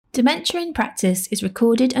Dementia in Practice is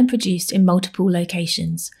recorded and produced in multiple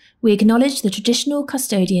locations. We acknowledge the traditional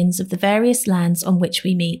custodians of the various lands on which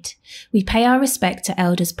we meet. We pay our respect to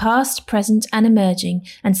elders past, present and emerging,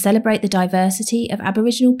 and celebrate the diversity of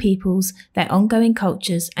Aboriginal peoples, their ongoing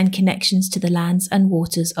cultures and connections to the lands and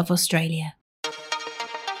waters of Australia.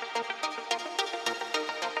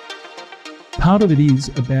 Part of it is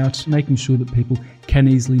about making sure that people can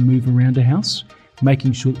easily move around a house,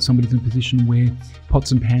 making sure that somebody's in a position where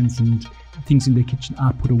pots and pans and things in their kitchen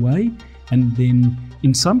are put away. And then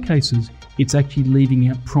in some cases, it's actually leaving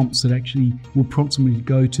out prompts that actually will prompt somebody to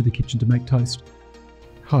go to the kitchen to make toast.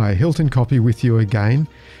 Hi, Hilton Copy with you again.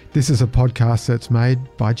 This is a podcast that's made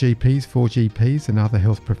by GPs for GPs and other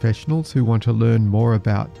health professionals who want to learn more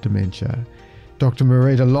about dementia. Dr.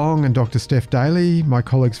 Marita Long and Dr. Steph Daly, my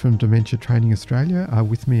colleagues from Dementia Training Australia, are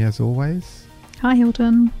with me as always. Hi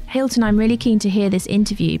Hilton. Hilton, I'm really keen to hear this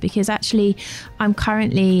interview because actually I'm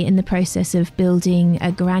currently in the process of building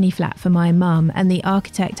a granny flat for my mum, and the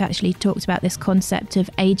architect actually talked about this concept of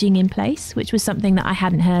ageing in place, which was something that I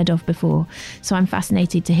hadn't heard of before. So I'm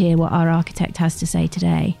fascinated to hear what our architect has to say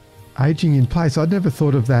today. Ageing in place, I'd never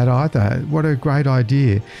thought of that either. What a great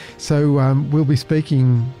idea. So we'll be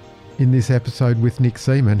speaking in this episode with Nick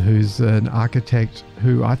Seaman, who's an architect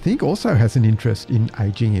who I think also has an interest in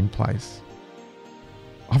ageing in place.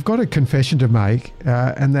 I've got a confession to make,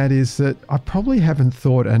 and that is that I probably haven't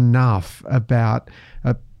thought enough about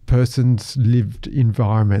a person's lived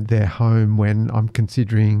environment, their home, when I'm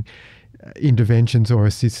considering interventions or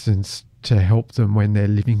assistance to help them when they're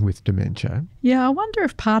living with dementia. Yeah, I wonder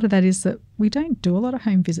if part of that is that we don't do a lot of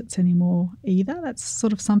home visits anymore either. That's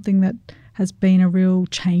sort of something that has been a real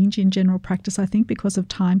change in general practice, I think, because of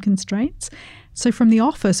time constraints. So from the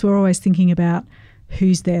office, we're always thinking about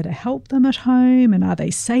who's there to help them at home and are they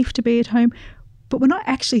safe to be at home? But we're not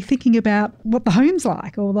actually thinking about what the home's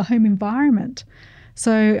like or the home environment.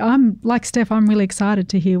 So I'm, like Steph, I'm really excited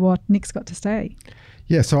to hear what Nick's got to say.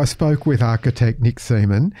 Yeah, so I spoke with architect Nick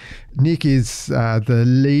Seaman. Nick is the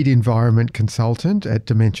lead environment consultant at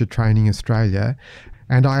Dementia Training Australia,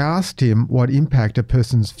 and I asked him what impact a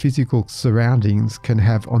person's physical surroundings can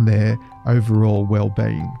have on their overall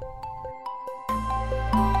well-being.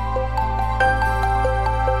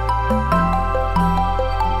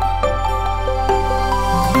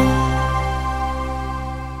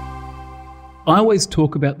 I always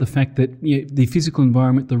talk about the fact that the physical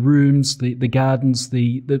environment, the rooms, the gardens,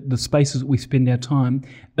 the spaces that we spend our time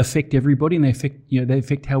affect everybody, and they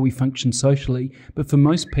affect how we function socially. But for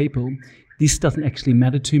most people, this doesn't actually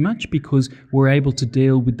matter too much because we're able to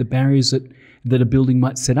deal with the barriers that a building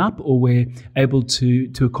might set up, or we're able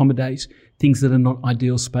to accommodate things that are not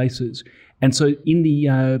ideal spaces. And so in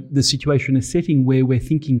the situation, a setting where we're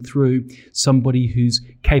thinking through somebody whose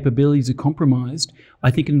capabilities are compromised, I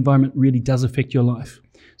think an environment really does affect your life.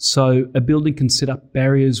 So a building can set up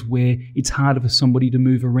barriers where it's harder for somebody to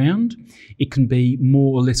move around. It can be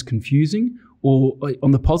more or less confusing, or on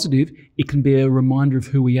the positive, it can be a reminder of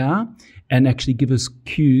who we are and actually give us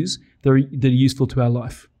cues that are useful to our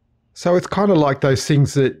life. So it's kind of like those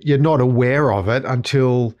things that you're not aware of it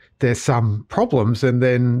until there's some problems, and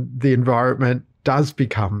then the environment does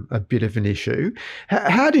become a bit of an issue.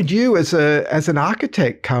 How did you as an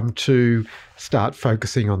architect come to start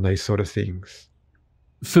focusing on these sort of things?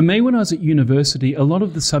 For me, when I was at university, a lot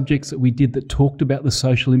of the subjects that we did that talked about the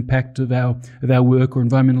social impact of our work or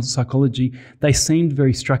environmental psychology, they seemed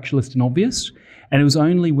very structuralist and obvious. And it was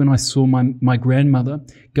only when I saw my grandmother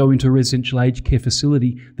go into a residential aged care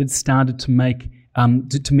facility that it started to make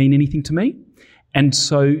to mean anything to me. And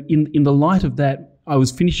so in the light of that, I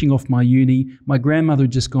was finishing off my uni. My grandmother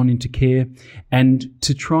had just gone into care, and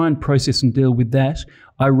to try and process and deal with that,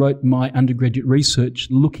 I wrote my undergraduate research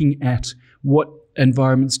looking at what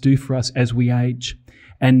environments do for us as we age.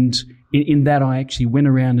 And in that, I actually went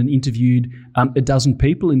around and interviewed a dozen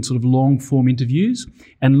people in sort of long-form interviews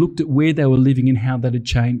and looked at where they were living and how that had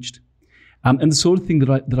changed. And the sort of thing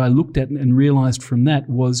that I looked at and realised from that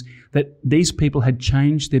was that these people had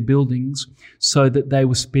changed their buildings so that they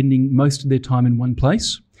were spending most of their time in one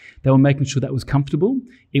place. They were making sure that was comfortable.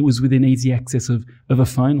 It was within easy access of a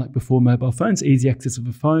phone, like before mobile phones, easy access of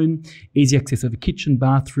a phone, easy access of a kitchen,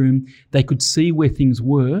 bathroom. They could see where things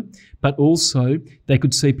were, but also they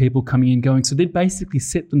could see people coming and going. So they'd basically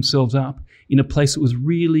set themselves up in a place that was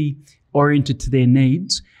really oriented to their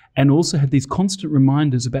needs, and also had these constant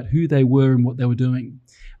reminders about who they were and what they were doing.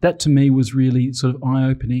 That to me was really sort of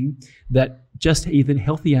eye-opening, that just even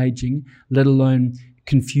healthy aging, let alone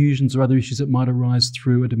confusions or other issues that might arise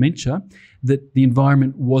through a dementia, that the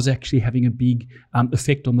environment was actually having a big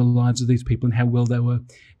effect on the lives of these people and how well they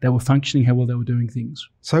were functioning, how well they were doing things.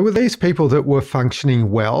 So were these people that were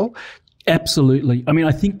functioning well? Absolutely. I mean,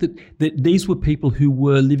 I think that these were people who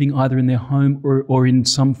were living either in their home or in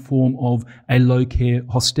some form of a low-care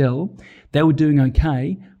hostel. They were doing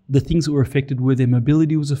okay. The things that were affected were their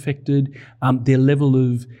mobility was affected, their level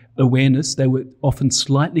of awareness. They were often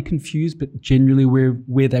slightly confused, but generally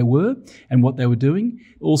where they were and what they were doing.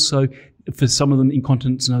 Also, for some of them,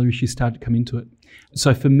 incontinence and other issues started to come into it.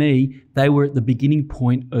 So for me, they were at the beginning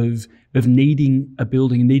point of needing a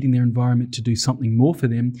building and needing their environment to do something more for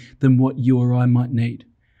them than what you or I might need.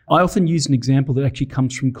 I often use an example that actually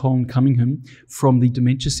comes from Colin Cunningham from the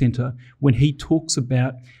Dementia Centre when he talks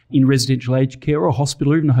about in residential aged care or a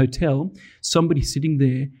hospital or even a hotel, somebody sitting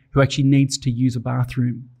there who actually needs to use a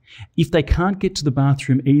bathroom. If they can't get to the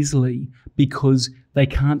bathroom easily because they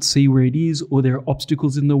can't see where it is, or there are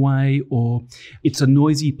obstacles in the way, or it's a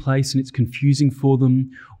noisy place and it's confusing for them,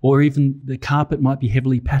 or even the carpet might be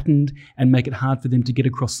heavily patterned and make it hard for them to get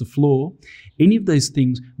across the floor, any of those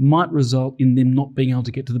things might result in them not being able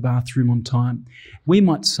to get to the bathroom on time. We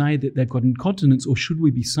might say that they've got incontinence, or should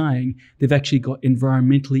we be saying they've actually got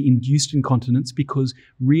environmentally induced incontinence because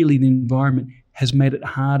really the environment has made it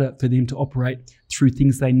harder for them to operate through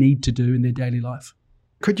things they need to do in their daily life.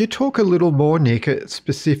 Could you talk a little more, Nick,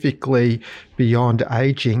 specifically beyond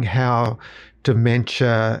ageing, how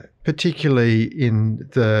dementia, particularly in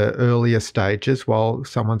the earlier stages while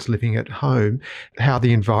someone's living at home, how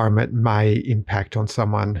the environment may impact on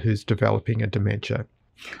someone who's developing a dementia?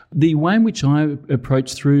 The way in which I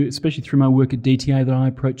approach through, especially through my work at DTA, that I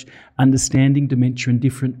approach understanding dementia in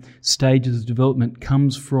different stages of development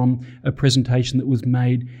comes from a presentation that was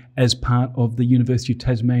made as part of the University of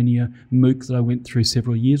Tasmania MOOC that I went through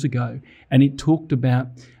several years ago. And it talked about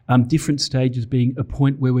different stages being a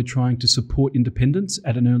point where we're trying to support independence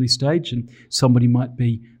at an early stage, and somebody might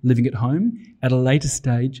be living at home. At a later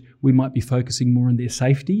stage, we might be focusing more on their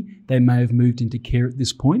safety. They may have moved into care at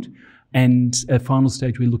this point. And at final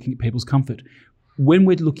stage, we're looking at people's comfort. When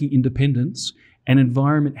we're looking at independence, an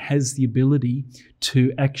environment has the ability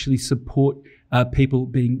to actually support people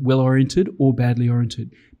being well-oriented or badly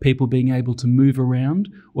oriented, people being able to move around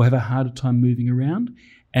or have a harder time moving around,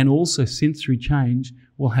 and also sensory change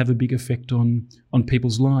will have a big effect on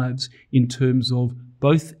people's lives in terms of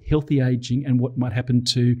both healthy aging and what might happen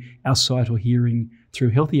to our sight or hearing through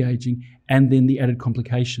healthy aging, and then the added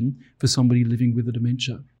complication for somebody living with a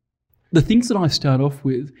dementia. The things that I start off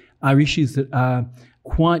with are issues that are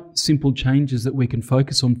quite simple changes that we can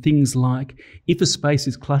focus on. Things like if a space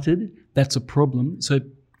is cluttered, that's a problem. So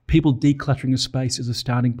people decluttering a space is a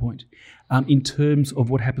starting point. In terms of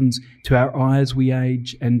what happens to our eye as we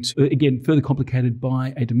age, and again, further complicated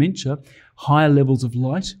by a dementia, higher levels of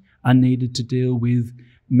light are needed to deal with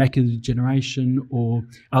macular degeneration or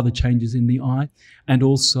other changes in the eye. And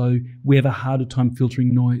also, we have a harder time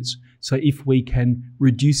filtering noise. So if we can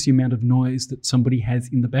reduce the amount of noise that somebody has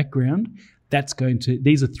in the background,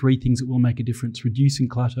 these are three things that will make a difference: reducing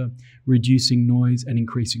clutter, reducing noise, and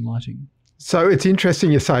increasing lighting. So it's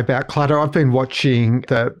interesting you say about clutter. I've been watching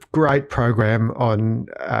the great program on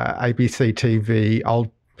ABC TV, Old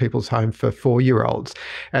People's Home for 4-year-olds,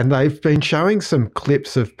 and they've been showing some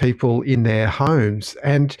clips of people in their homes,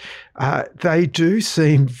 and they do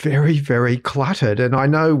seem very, very cluttered. And I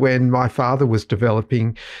know when my father was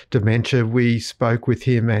developing dementia, we spoke with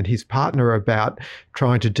him and his partner about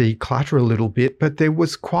trying to declutter a little bit, but there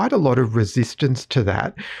was quite a lot of resistance to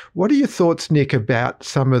that. What are your thoughts, Nick, about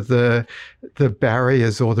some of the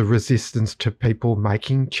barriers or the resistance to people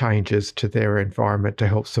making changes to their environment to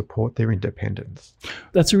help support their independence?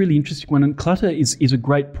 That's a really interesting one. And clutter is a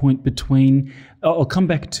great point between, I'll come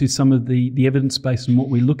back to some of the evidence base and what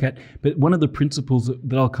we look at, but one of the principles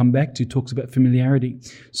that I'll come back to talks about familiarity.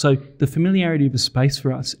 So the familiarity of a space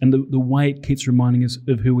for us and the way it keeps reminding us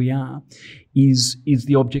of who we are is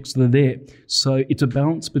the objects that are there. So it's a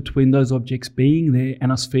balance between those objects being there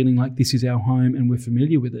and us feeling like this is our home and we're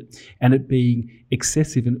familiar with it, and it being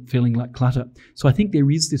excessive and feeling like clutter. So I think there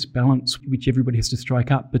is this balance which everybody has to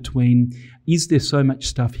strike up between, is there so much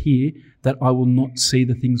stuff here that I will not see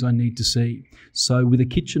the things I need to see? So with a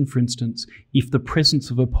kitchen, for instance, if the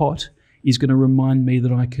presence of a pot is going to remind me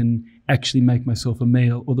that I can actually make myself a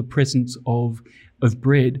meal, or the presence of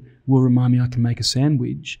bread will remind me I can make a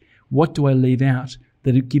sandwich, what do I leave out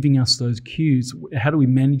that are giving us those cues? How do we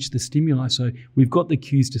manage the stimuli? So we've got the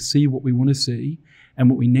cues to see what we want to see and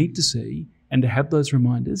what we need to see, and to have those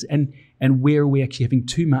reminders, and where are we actually having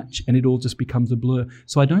too much and it all just becomes a blur.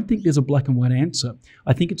 So I don't think there's a black and white answer.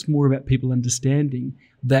 I think it's more about people understanding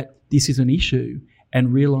that this is an issue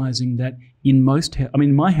and realising that in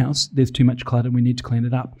my house, there's too much clutter and we need to clean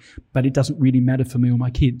it up, but it doesn't really matter for me or my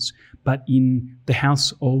kids. But in the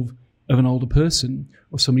house of an older person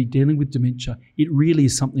or somebody dealing with dementia, it really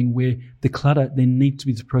is something where the clutter then needs to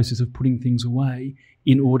be the process of putting things away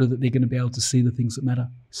in order that they're going to be able to see the things that matter.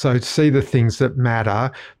 So see the things that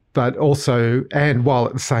matter, but also, and while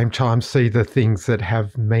at the same time see the things that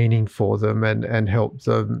have meaning for them and help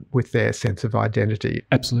them with their sense of identity.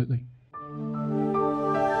 Absolutely.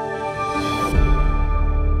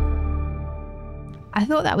 I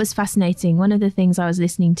thought that was fascinating. One of the things I was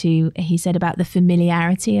listening to, he said about the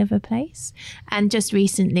familiarity of a place. And just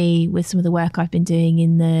recently, with some of the work I've been doing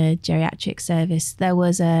in the geriatric service, there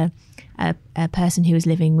was a person who was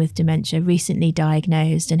living with dementia, recently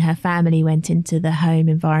diagnosed, and her family went into the home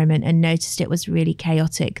environment and noticed it was really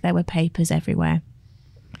chaotic. There were papers everywhere.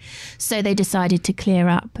 So they decided to clear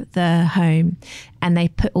up the home, and they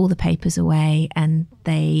put all the papers away and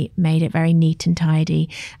they made it very neat and tidy.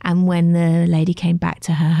 And when the lady came back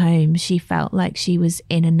to her home, she felt like she was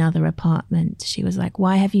in another apartment. She was like,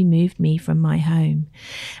 why have you moved me from my home?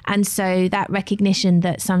 And so that recognition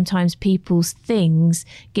that sometimes people's things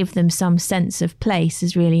give them some sense of place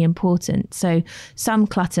is really important. So some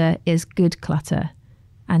clutter is good clutter,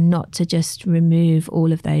 and not to just remove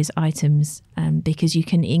all of those items because you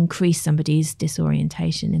can increase somebody's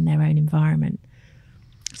disorientation in their own environment.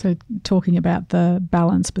 So talking about the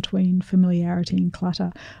balance between familiarity and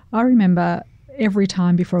clutter, I remember every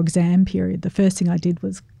time before exam period, the first thing I did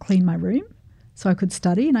was clean my room so I could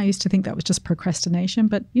study. And I used to think that was just procrastination.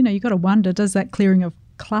 But, you got to wonder, does that clearing of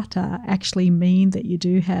clutter actually mean that you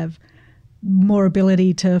do have more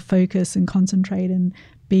ability to focus and concentrate and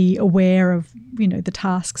be aware of, the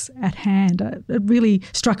tasks at hand? It really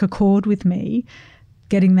struck a chord with me,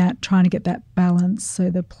 trying to get that balance so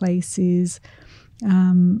the place is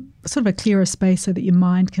sort of a clearer space so that your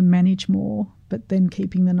mind can manage more, but then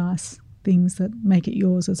keeping the nice things that make it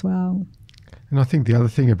yours as well. And I think the other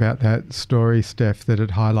thing about that story, Steph, that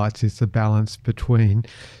it highlights is the balance between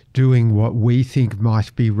doing what we think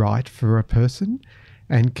might be right for a person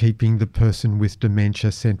and keeping the person with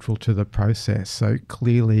dementia central to the process. So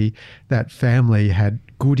clearly that family had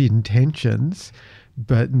good intentions,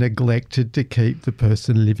 but neglected to keep the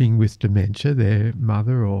person living with dementia, their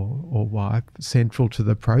mother or wife, central to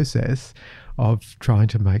the process of trying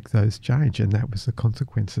to make those change. And that was the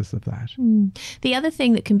consequences of that. The other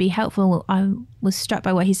thing that can be helpful, I was struck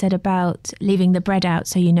by what he said about leaving the bread out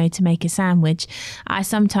so you know to make a sandwich. I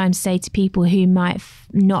sometimes say to people who might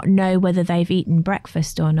not know whether they've eaten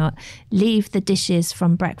breakfast or not, leave the dishes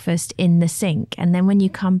from breakfast in the sink. And then when you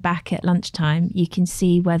come back at lunchtime, you can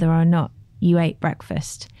see whether or not you ate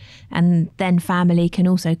breakfast. And then family can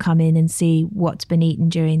also come in and see what's been eaten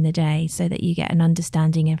during the day so that you get an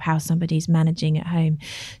understanding of how somebody's managing at home.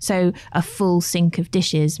 So a full sink of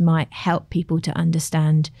dishes might help people to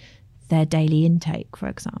understand their daily intake, for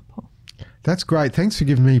example. That's great. Thanks for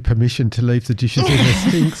giving me permission to leave the dishes in the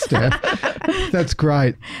sink, Steph. That's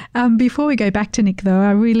great. Before we go back to Nick, though, I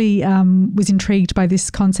really was intrigued by this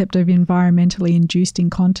concept of environmentally induced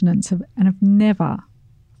incontinence, and have never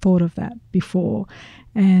thought of that before.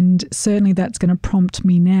 And certainly that's going to prompt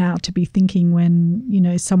me now to be thinking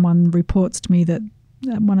when, someone reports to me that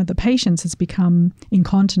one of the patients has become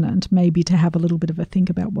incontinent, maybe to have a little bit of a think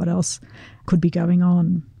about what else could be going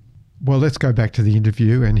on. Well, let's go back to the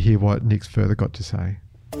interview and hear what Nick's further got to say.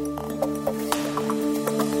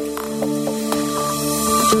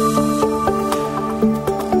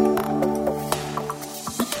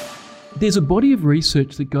 There's a body of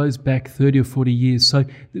research that goes back 30 or 40 years. So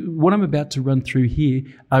what I'm about to run through here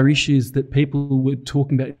are issues that people were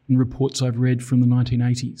talking about in reports I've read from the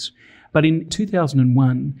 1980s. But in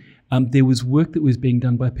 2001, there was work that was being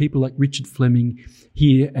done by people like Richard Fleming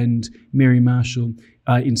here and Mary Marshall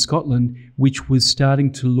in Scotland, which was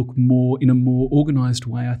starting to look in a more organised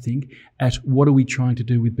way, I think, at what are we trying to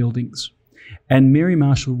do with buildings. And Mary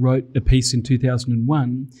Marshall wrote a piece in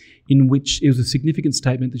 2001 in which it was a significant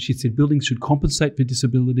statement that she said buildings should compensate for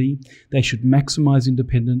disability, they should maximise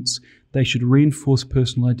independence, they should reinforce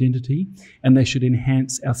personal identity, and they should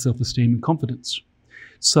enhance our self-esteem and confidence.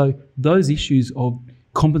 So those issues of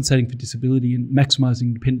compensating for disability and maximising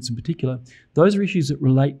independence in particular, those are issues that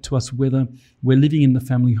relate to us whether we're living in the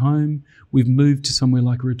family home, we've moved to somewhere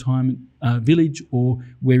like a retirement village, or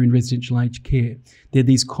we're in residential aged care. They're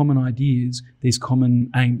these common ideas, these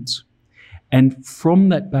common aims. And from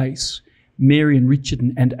that base, Mary and Richard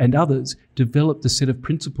and others developed a set of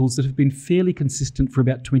principles that have been fairly consistent for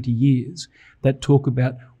about 20 years that talk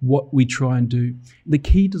about what we try and do. The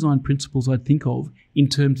key design principles I'd think of in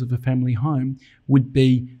terms of a family home would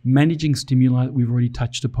be managing stimuli that we've already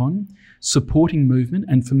touched upon, supporting movement,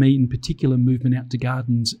 and for me in particular, movement out to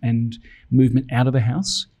gardens and movement out of a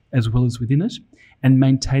house as well as within it, and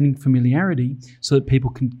maintaining familiarity so that people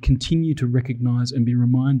can continue to recognise and be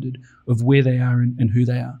reminded of where they are and who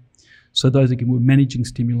they are. So those, again, were managing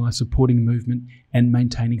stimuli, supporting movement, and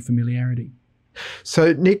maintaining familiarity.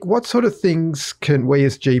 So, Nick, what sort of things can we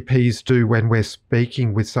as GPs do when we're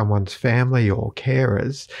speaking with someone's family or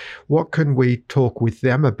carers? What can we talk with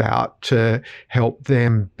them about to help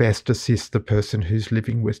them best assist the person who's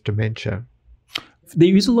living with dementia?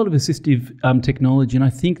 There is a lot of assistive technology, and I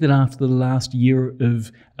think that after the last year of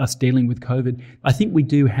us dealing with COVID, I think we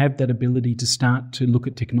do have that ability to start to look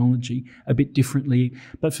at technology a bit differently.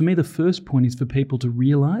 But for me, the first point is for people to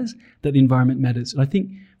realise that the environment matters. And I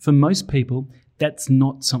think for most people, that's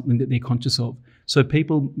not something that they're conscious of. So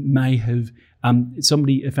people may have, a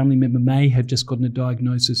family member may have just gotten a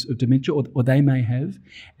diagnosis of dementia, or they may have,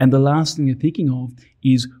 and the last thing they're thinking of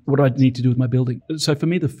is what do I need to do with my building. So for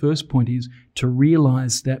me, the first point is to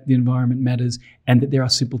realise that the environment matters and that there are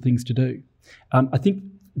simple things to do. I think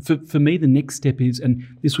for me, the next step is, and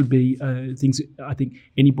this would be things that I think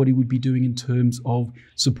anybody would be doing in terms of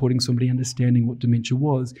supporting somebody understanding what dementia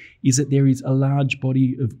was, is that there is a large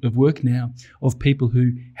body of work now of people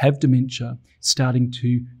who have dementia starting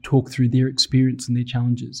to talk through their experience and their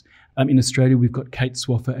challenges. In Australia, we've got Kate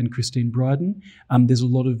Swaffer and Christine Bryden. There's a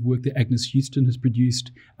lot of work that Agnes Houston has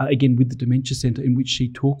produced, again, with the Dementia Centre, in which she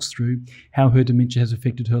talks through how her dementia has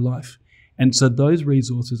affected her life. And so those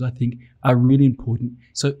resources, I think, are really important.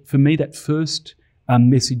 So for me, that first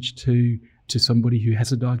message to somebody who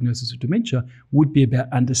has a diagnosis of dementia would be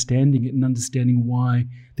about understanding it and understanding why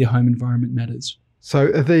their home environment matters.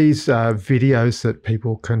 So are these videos that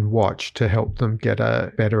people can watch to help them get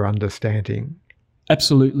a better understanding?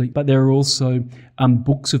 Absolutely. But there are also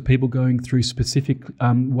books of people going through specific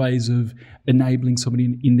ways of enabling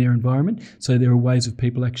somebody in their environment. So there are ways of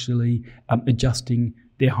people actually adjusting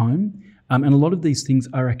their home. And a lot of these things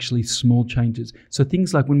are actually small changes. So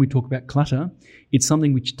things like when we talk about clutter, it's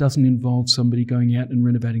something which doesn't involve somebody going out and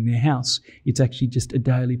renovating their house. It's actually just a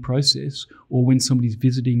daily process, or when somebody's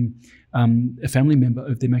visiting a family member,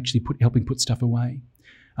 of them actually helping put stuff away.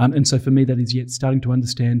 And so for me, that is yet starting to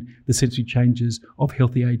understand the sensory changes of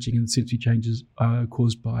healthy aging and the sensory changes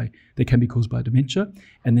that can be caused by dementia,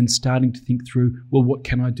 and then starting to think through, well, what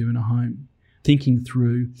can I do in a home? Thinking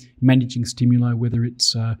through managing stimuli, whether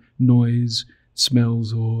it's noise,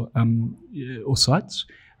 smells, or sights,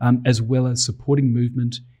 as well as supporting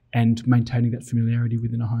movement and maintaining that familiarity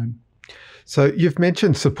within a home. So you've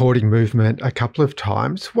mentioned supporting movement a couple of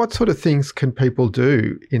times. What sort of things can people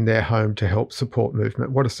do in their home to help support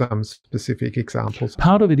movement? What are some specific examples?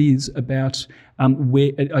 Part of it is about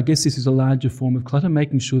where, I guess this is a larger form of clutter,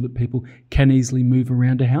 making sure that people can easily move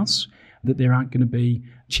around a house, that there aren't going to be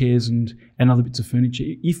chairs and other bits of furniture.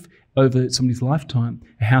 If over somebody's lifetime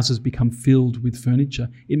a house has become filled with furniture,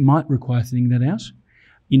 it might require thinning that out.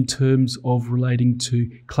 In terms of relating to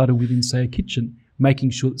clutter within, say, a kitchen,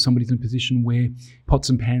 making sure that somebody's in a position where pots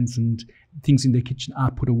and pans and things in their kitchen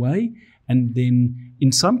are put away. And then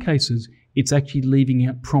in some cases, it's actually leaving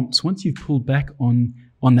out prompts. Once you've pulled back on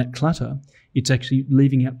that clutter, it's actually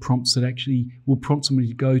leaving out prompts that actually will prompt somebody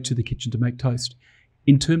to go to the kitchen to make toast.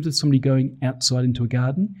 In terms of somebody going outside into a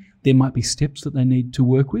garden, there might be steps that they need to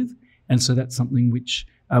work with. And so that's something which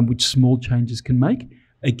small changes can make.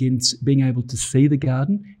 Again, being able to see the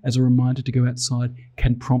garden as a reminder to go outside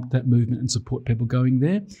can prompt that movement and support people going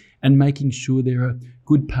there, and making sure there are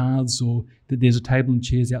good paths or that there's a table and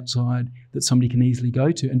chairs outside that somebody can easily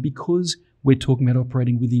go to. And because we're talking about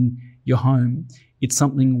operating within your home, it's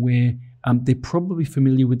something where they're probably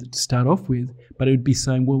familiar with it to start off with, but it would be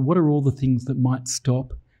saying, well, what are all the things that might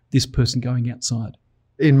stop this person going outside?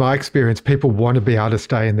 In my experience, people want to be able to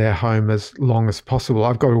stay in their home as long as possible.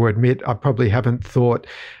 I've got to admit, I probably haven't thought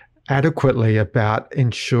adequately about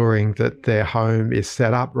ensuring that their home is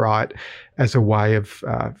set up right as a way of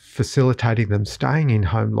facilitating them staying in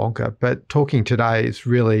home longer. But talking today has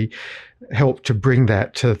really helped to bring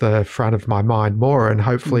that to the front of my mind more, and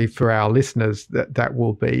hopefully for our listeners that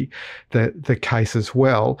will be the case as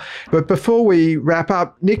well. But before we wrap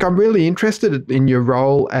up, Nick, I'm really interested in your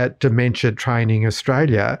role at Dementia Training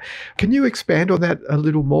Australia. Can you expand on that a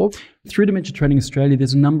little more? Through Dementia Training Australia,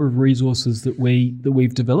 there's a number of resources that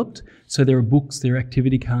we've developed. So there are books, there are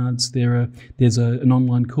activity cards, there's an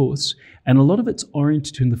online course, and a lot of it's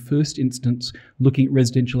oriented to, in the first instance, looking at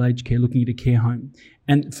residential aged care, looking at a care home.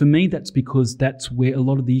 And for me, that's because that's where a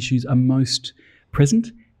lot of the issues are most present,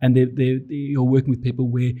 and you're working with people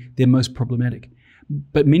where they're most problematic.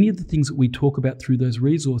 But many of the things that we talk about through those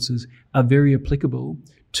resources are very applicable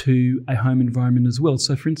to a home environment as well.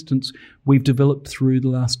 So, for instance, we've developed through the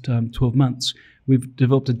last 12 months, we've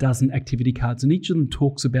developed a dozen activity cards, and each of them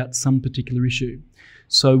talks about some particular issue.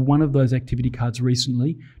 So one of those activity cards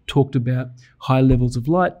recently talked about high levels of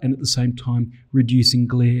light and at the same time reducing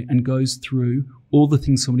glare, and goes through all the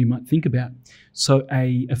things somebody might think about. So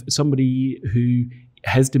somebody who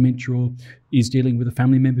has dementia or is dealing with a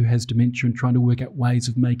family member who has dementia and trying to work out ways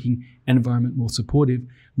of making an environment more supportive,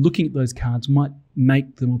 looking at those cards might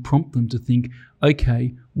make them or prompt them to think,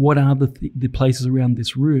 okay, what are the places around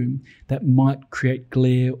this room that might create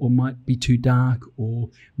glare or might be too dark or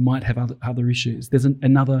might have other issues? There's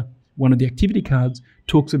another one of the activity cards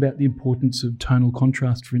talks about the importance of tonal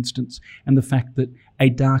contrast, for instance, and the fact that a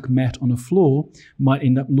dark mat on a floor might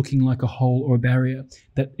end up looking like a hole or a barrier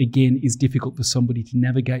that, again, is difficult for somebody to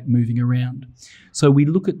navigate moving around. So we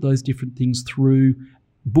look at those different things through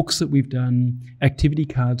books that we've done, activity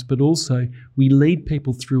cards, but also we lead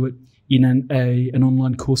people through it in an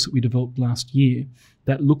online course that we developed last year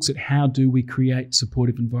that looks at how do we create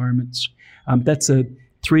supportive environments. That's a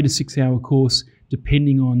 3 to 6 hour course,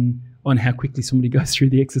 depending on how quickly somebody goes through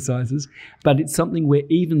the exercises. But it's something where,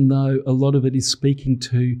 even though a lot of it is speaking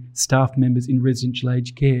to staff members in residential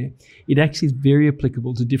aged care, it actually is very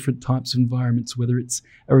applicable to different types of environments, whether it's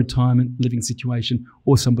a retirement living situation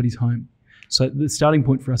or somebody's home. So the starting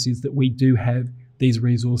point for us is that we do have these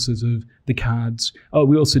resources of the cards. Oh,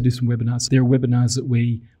 we also do some webinars. There are webinars that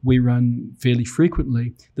we run fairly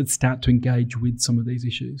frequently that start to engage with some of these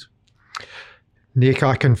issues. Nick,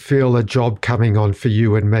 I can feel a job coming on for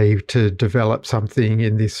you and me to develop something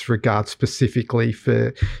in this regard specifically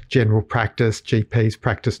for general practice, GPs,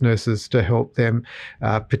 practice nurses, to help them,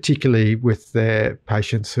 particularly with their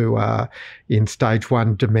patients who are in stage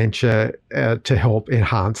 1 dementia, to help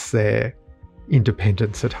enhance their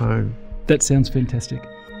independence at home. That sounds fantastic.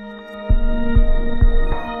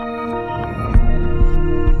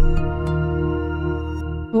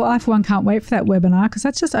 Well, I, for one, can't wait for that webinar, because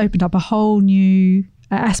that's just opened up a whole new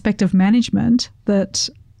aspect of management that,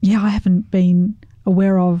 I haven't been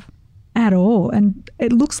aware of at all. And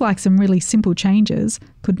it looks like some really simple changes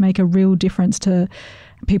could make a real difference to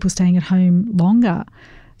people staying at home longer.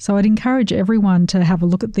 So I'd encourage everyone to have a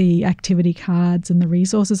look at the activity cards and the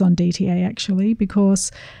resources on DTA, actually, because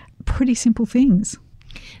pretty simple things.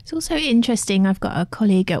 It's also interesting. I've got a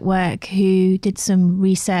colleague at work who did some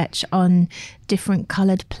research on different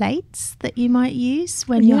coloured plates that you might use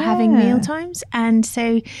when you're having meal times. And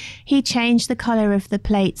so he changed the colour of the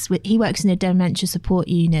plates. He works in a dementia support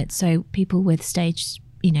unit, so people with stage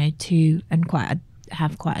 2 and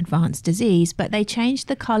have quite advanced disease, but they changed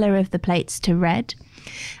the colour of the plates to red.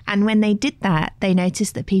 And when they did that, they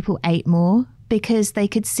noticed that people ate more, because they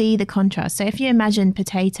could see the contrast. So if you imagine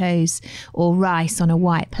potatoes or rice on a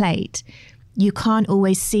white plate, you can't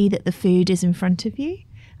always see that the food is in front of you.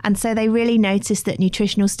 And so they really noticed that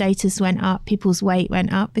nutritional status went up, people's weight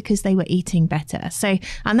went up because they were eating better. So,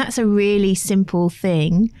 and that's a really simple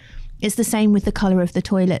thing. It's the same with the colour of the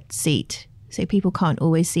toilet seat. So people can't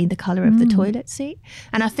always see the colour of the toilet seat.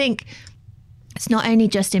 And I think it's not only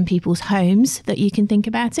just in people's homes that you can think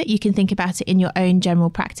about it. You can think about it in your own general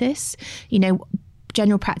practice.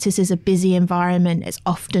 General practice is a busy environment. It's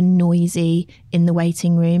often noisy in the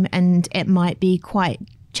waiting room, and it might be quite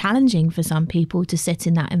challenging for some people to sit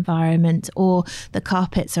in that environment, or the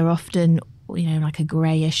carpets are often like a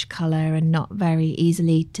greyish colour and not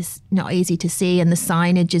easy to see, and the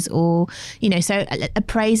signage is all, so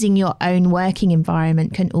appraising your own working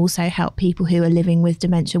environment can also help people who are living with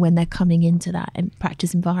dementia when they're coming into that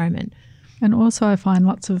practice environment. And also I find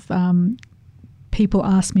lots of people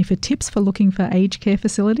ask me for tips for looking for aged care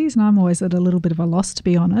facilities, and I'm always at a little bit of a loss, to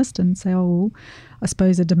be honest, and say, I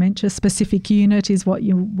suppose a dementia-specific unit is what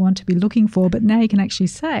you want to be looking for. But now you can actually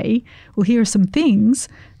say, well, here are some things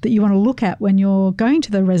that you want to look at when you're going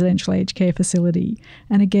to the residential aged care facility.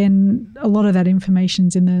 And again, a lot of that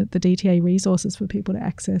information's in the DTA resources for people to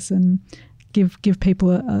access and give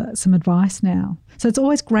people some advice now. So it's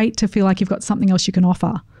always great to feel like you've got something else you can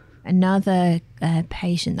offer. Another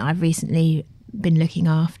patient that I've recently been looking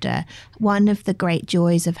after, one of the great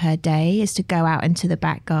joys of her day is to go out into the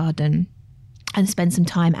back garden and spend some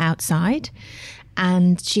time outside.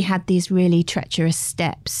 And she had these really treacherous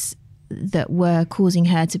steps that were causing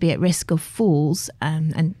her to be at risk of falls.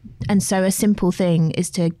 And so a simple thing is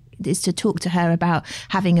to is to talk to her about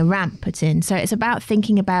having a ramp put in. So it's about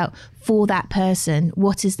thinking about, for that person,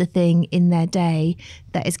 what is the thing in their day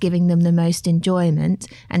that is giving them the most enjoyment,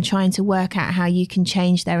 and trying to work out how you can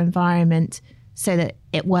change their environment so that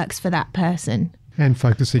it works for that person. And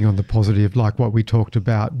focusing on the positive, like what we talked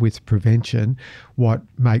about with prevention, what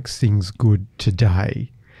makes things good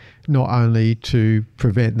today, not only to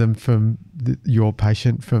prevent them from your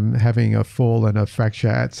patient from having a fall and a fracture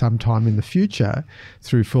at some time in the future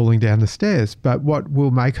through falling down the stairs, but what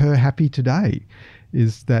will make her happy today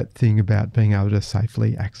is that thing about being able to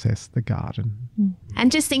safely access the garden. And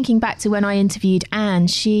just thinking back to when I interviewed Anne,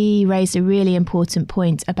 she raised a really important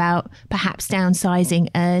point about perhaps downsizing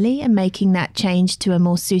early and making that change to a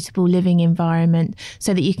more suitable living environment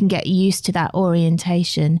so that you can get used to that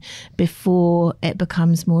orientation before it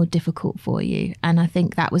becomes more difficult for you. And I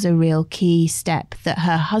think that was a real key step that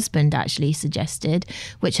her husband actually suggested,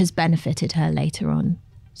 which has benefited her later on.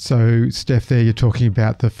 So, Steph, there you're talking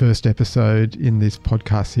about the first episode in this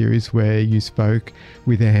podcast series where you spoke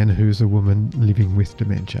with Anne, who's a woman living with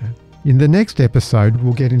dementia. In the next episode,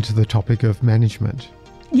 we'll get into the topic of management.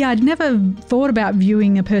 Yeah, I'd never thought about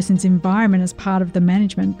viewing a person's environment as part of the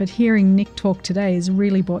management, but hearing Nick talk today has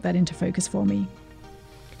really brought that into focus for me.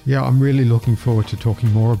 Yeah, I'm really looking forward to talking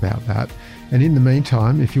more about that. And in the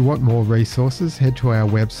meantime, if you want more resources, head to our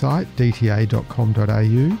website,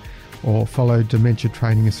 dta.com.au, or follow Dementia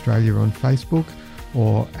Training Australia on Facebook,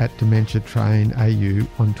 or at Dementia Train AU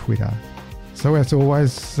on Twitter. So as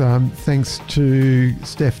always, thanks to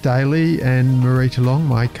Steph Daly and Marita Long,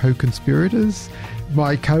 my co-conspirators,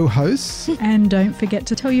 my co-hosts. And don't forget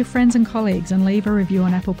to tell your friends and colleagues and leave a review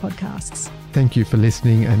on Apple Podcasts. Thank you for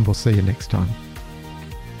listening, and we'll see you next time.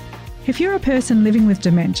 If you're a person living with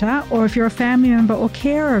dementia, or if you're a family member or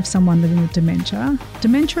carer of someone living with dementia,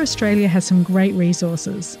 Dementia Australia has some great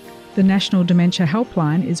resources. The National Dementia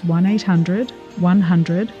Helpline is 1800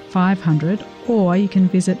 100 500, or you can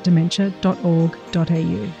visit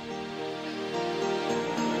dementia.org.au.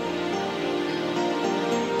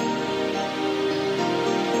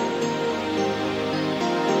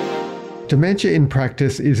 Dementia in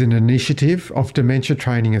Practice is an initiative of Dementia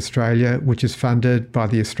Training Australia, which is funded by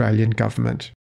the Australian Government.